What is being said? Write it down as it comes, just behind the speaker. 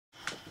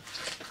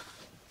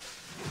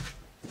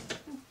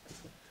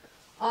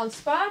On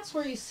spots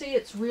where you see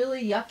it's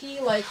really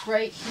yucky, like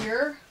right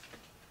here,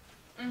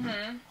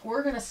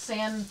 we're going to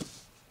sand.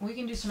 We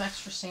can do some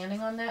extra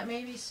sanding on that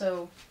maybe,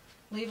 so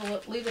leave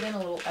it in a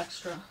little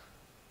extra.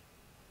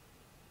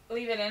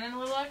 Leave it in a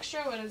little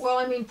extra? What is Well,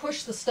 I mean,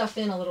 push the stuff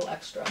in a little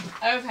extra.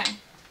 Okay.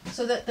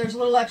 So that there's a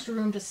little extra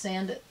room to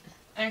sand it.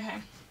 Okay.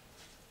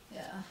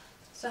 Yeah.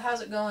 So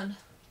how's it going?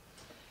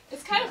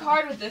 It's kind of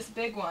hard with this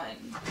big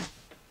one.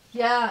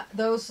 Yeah,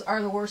 those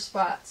are the worst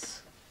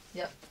spots.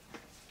 Yep.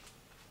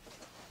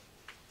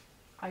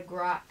 I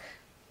grok.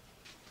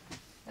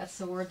 That's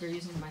the word they're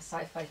using in my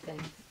sci-fi thing.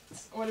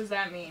 What does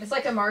that mean? It's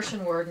like a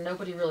Martian word and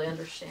nobody really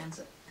understands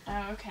it.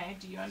 Oh, okay.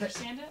 Do you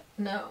understand it?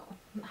 No.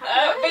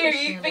 But you're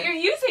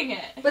using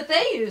it. But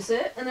they use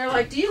it, and they're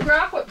like, do you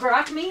grok what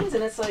grok means?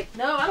 And it's like,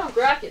 no, I don't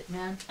grok it,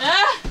 man.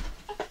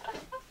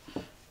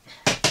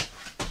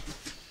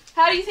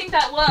 How do you think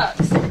that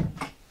looks?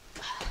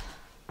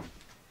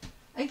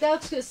 I think that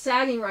looks good.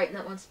 Sagging right in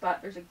that one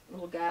spot. There's a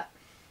little gap.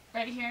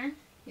 Right here?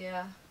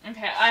 Yeah.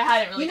 Okay, I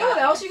hadn't really You know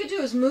what else you could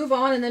do is move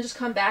on and then just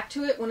come back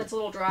to it when it's a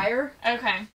little drier. Okay.